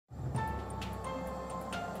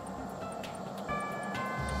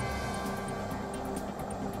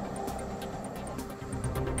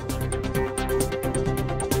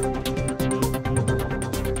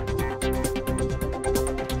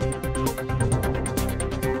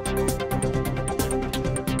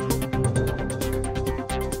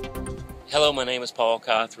Hello, my name is Paul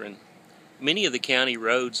Cothren. Many of the county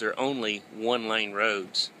roads are only one-lane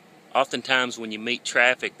roads. Oftentimes when you meet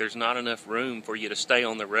traffic, there's not enough room for you to stay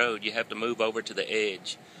on the road. You have to move over to the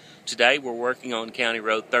edge. Today we're working on County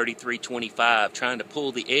Road 3325, trying to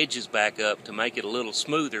pull the edges back up to make it a little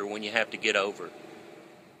smoother when you have to get over.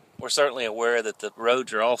 We're certainly aware that the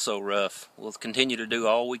roads are also rough. We'll continue to do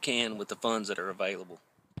all we can with the funds that are available.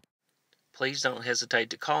 Please don't hesitate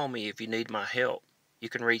to call me if you need my help. You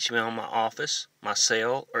can reach me on my office, my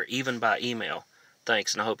cell, or even by email.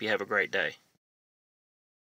 Thanks, and I hope you have a great day.